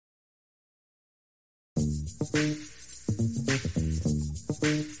Welcome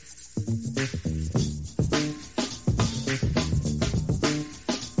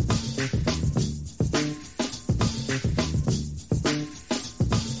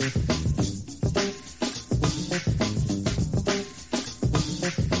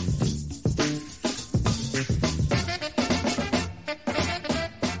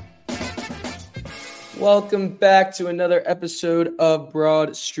back to another episode of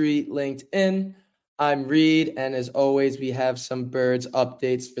Broad Street Linc'd-In. I'm Reed, and as always, we have some Birds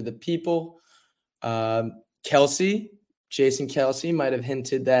updates for the people. Jason Kelce might have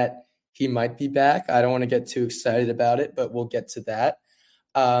hinted that he might be back. I don't want to get too excited about it, but we'll get to that.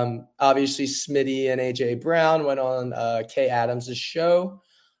 Obviously, Smitty and A.J. Brown went on Kay Adams' show.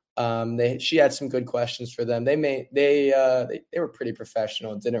 She had some good questions for them. They were pretty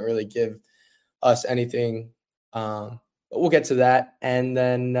professional. Didn't really give us anything, but we'll get to that. And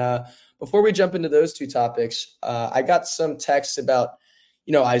then before we jump into those two topics, I got some texts about,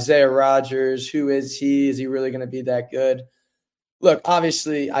 Isaiah Rodgers. Who is he? Is he really going to be that good? Look,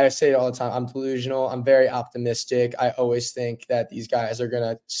 obviously, I say it all the time. I'm delusional. I'm very optimistic. I always think that these guys are going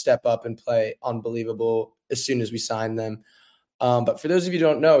to step up and play unbelievable as soon as we sign them. But for those of you who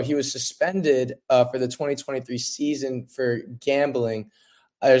don't know, he was suspended for the 2023 season for gambling.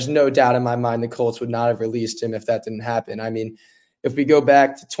 There's no doubt in my mind the Colts would not have released him if that didn't happen. I mean, if we go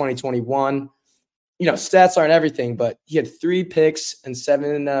back to 2021, stats aren't everything, but he had 3 picks and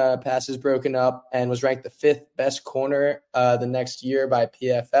 7 passes broken up and was ranked the 5th best corner the next year by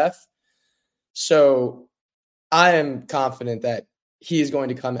PFF. So I am confident that he is going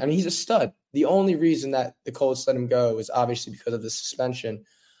to come. I mean, he's a stud. The only reason that the Colts let him go is obviously because of the suspension.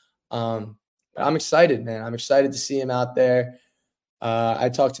 But I'm excited, man. I'm excited to see him out there. I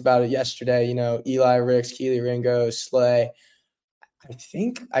talked about it yesterday, Eli Ricks, Keely Ringo, Slay. I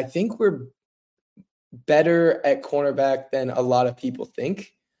think we're better at cornerback than a lot of people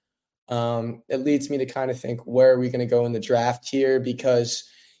think. It leads me to kind of think, where are we going to go in the draft here? Because,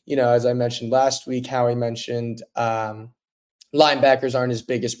 as I mentioned last week, Howie mentioned linebackers aren't his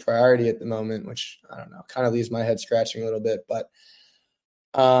biggest priority at the moment, which, I don't know, kind of leaves my head scratching a little bit. But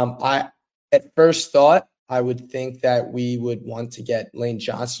I, at first thought, I would think that we would want to get Lane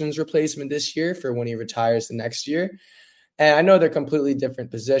Johnson's replacement this year for when he retires the next year. And I know they're completely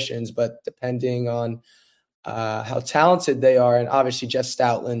different positions, but depending on how talented they are, and obviously Jeff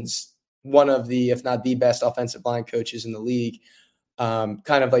Stoutland's one of the, if not the best offensive line coaches in the league, kind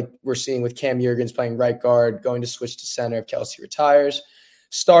of like we're seeing with Cam Jurgens playing right guard, going to switch to center if Kelce retires.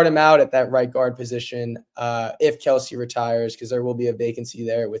 Start him out at that right guard position if Kelce retires, because there will be a vacancy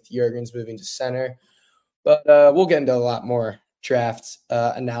there with Jurgens moving to center. But we'll get into a lot more draft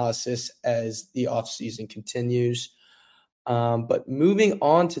analysis as the offseason continues. But moving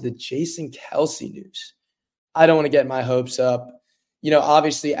on to the Jason Kelce news. I don't want to get my hopes up.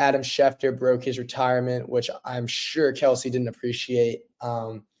 Obviously Adam Schefter broke his retirement, which I'm sure Kelce didn't appreciate.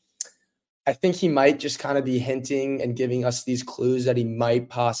 I think he might just kind of be hinting and giving us these clues that he might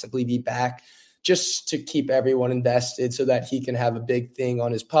possibly be back, just to keep everyone invested so that he can have a big thing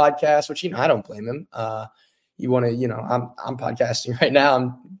on his podcast, which, I don't blame him. You want to, I'm podcasting right now.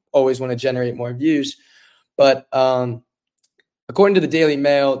 I'm always want to generate more views. But according to the Daily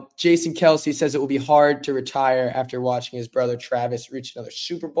Mail, Jason Kelce says it will be hard to retire after watching his brother Travis reach another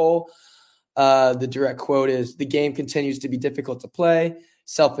Super Bowl. The direct quote is, "The game continues to be difficult to play,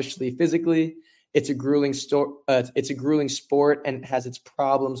 selfishly, physically. It's a grueling sport, and it has its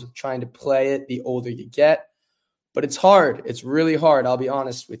problems with trying to play it the older you get. But it's hard. It's really hard, I'll be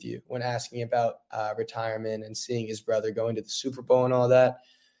honest with you, when asking about retirement and seeing his brother going to the Super Bowl and all that."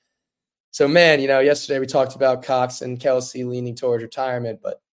 So, man, yesterday we talked about Cox and Kelce leaning towards retirement,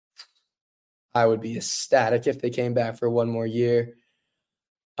 but I would be ecstatic if they came back for one more year.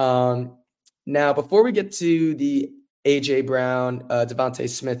 Now, before we get to the A.J. Brown, Devonta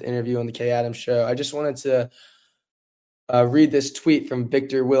Smith interview on the Kay Adams show, I just wanted to read this tweet from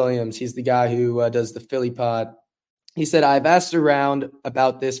Victor Williams. He's the guy who does the Philly pod. He said, "I've asked around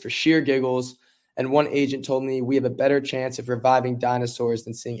about this for sheer giggles, and one agent told me we have a better chance of reviving dinosaurs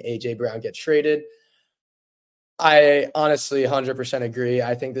than seeing A.J. Brown get traded." I honestly 100% agree.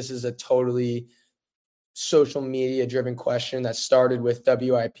 I think this is a totally social media driven question that started with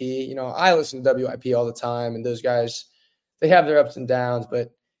WIP. I listen to WIP all the time, and those guys, they have their ups and downs,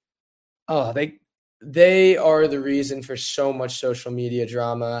 but they are the reason for so much social media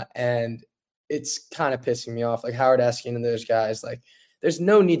drama, and it's kind of pissing me off. Like Howard Eskin and those guys, like, there's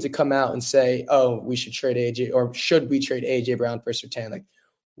no need to come out and say, "Oh, we should trade AJ," or "Should we trade AJ Brown for Surtain?" Like,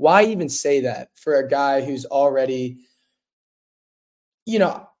 why even say that for a guy who's already,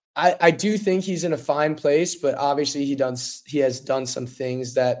 I do think he's in a fine place, but obviously he has done some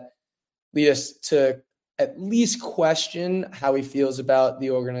things that lead us to at least question how he feels about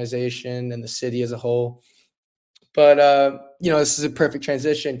the organization and the city as a whole. But this is a perfect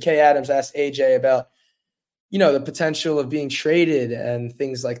transition. Kay Adams asked AJ about the potential of being traded and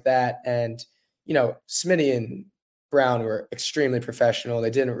things like that. And Smitty and Brown were extremely professional. They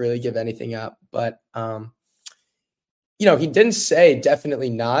didn't really give anything up, but he didn't say definitely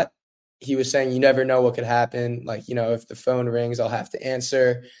not. He was saying you never know what could happen. Like, if the phone rings, I'll have to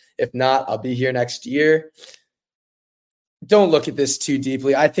answer. If not, I'll be here next year. Don't look at this too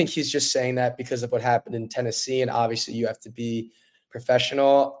deeply. I think he's just saying that because of what happened in Tennessee, and obviously you have to be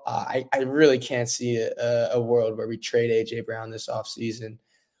professional. I really can't see a world where we trade A.J. Brown this offseason.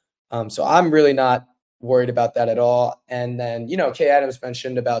 So I'm really not worried about that at all. And then, Kay Adams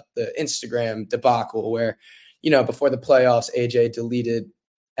mentioned about the Instagram debacle where, before the playoffs, A.J. deleted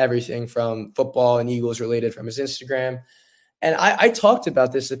everything from football and Eagles related from his Instagram. And I talked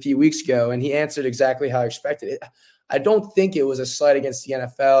about this a few weeks ago, and he answered exactly how I expected it. I don't think it was a slight against the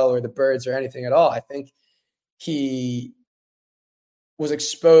NFL or the Birds or anything at all. I think he was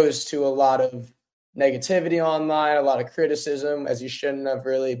exposed to a lot of negativity online, a lot of criticism, as he shouldn't have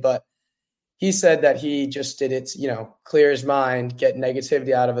really. But he said that he just did it to, clear his mind, get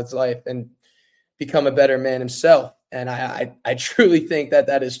negativity out of his life, and become a better man himself. And I truly think that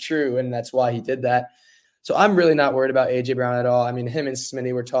that is true, and that's why he did that. So I'm really not worried about A.J. Brown at all. I mean, him and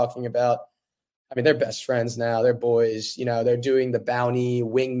Smitty were talking about, they're best friends now. They're boys. They're doing the bounty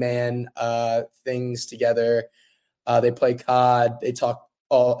wingman things together. They play COD. They talk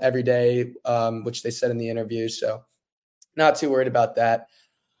every day, which they said in the interview. So not too worried about that.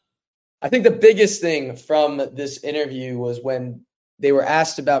 I think the biggest thing from this interview was when they were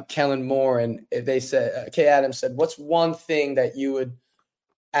asked about Kellen Moore, and they said, Kay Adams said, what's one thing that you would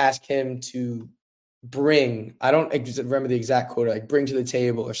ask him to bring? I don't remember the exact quote, like bring to the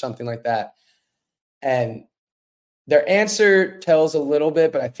table or something like that. And their answer tells a little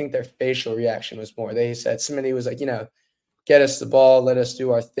bit, but I think their facial reaction was more. They said somebody was like, get us the ball, let us do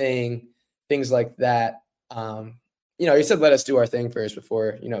our thing, things like that. He said, let us do our thing first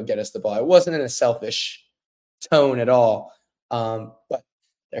before, get us the ball. It wasn't in a selfish tone at all. But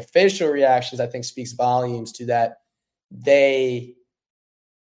their facial reactions, I think, speaks volumes to that. They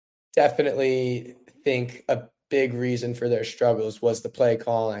definitely think a big reason for their struggles was the play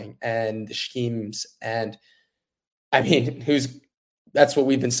calling and the schemes. And that's what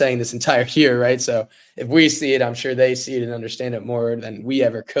we've been saying this entire year, right? So if we see it, I'm sure they see it and understand it more than we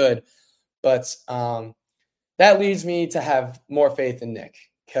ever could. But that leads me to have more faith in Nick,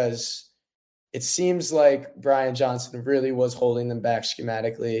 because it seems like Brian Johnson really was holding them back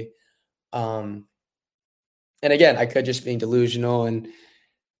schematically. And again, I could just be delusional and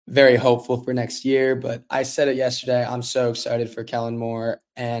very hopeful for next year, but I said it yesterday. I'm so excited for Kellen Moore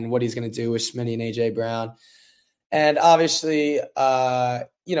and what he's going to do with Smitty and A.J. Brown. And obviously, there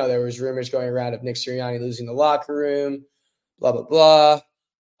was rumors going around of Nick Sirianni losing the locker room, blah, blah,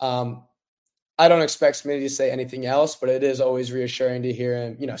 blah. I don't expect Smitty to say anything else, but it is always reassuring to hear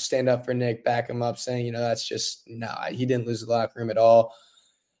him, stand up for Nick, back him up, saying, that's just, he didn't lose the locker room at all.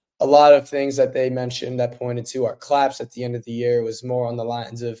 A lot of things that they mentioned that pointed to our collapse at the end of the year was more on the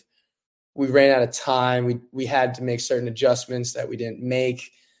lines of we ran out of time. We had to make certain adjustments that we didn't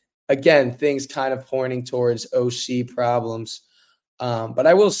make. Again, things kind of pointing towards OC problems. But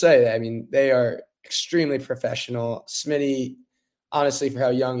I will say that, they are extremely professional. Smitty, honestly, for how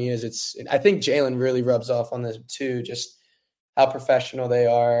young he is, I think Jalen really rubs off on this too, just how professional they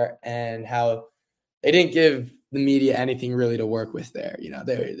are and how they didn't give the media anything really to work with there.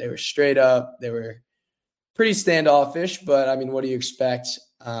 They were straight up. They were pretty standoffish, but what do you expect,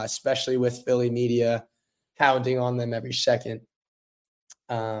 especially with Philly media hounding on them every second?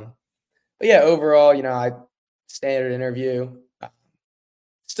 But yeah, overall, standard interview.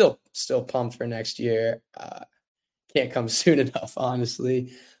 Still pumped for next year. Can't come soon enough,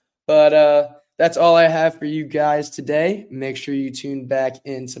 honestly. But that's all I have for you guys today. Make sure you tune back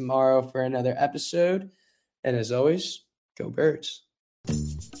in tomorrow for another episode. And as always, go Birds.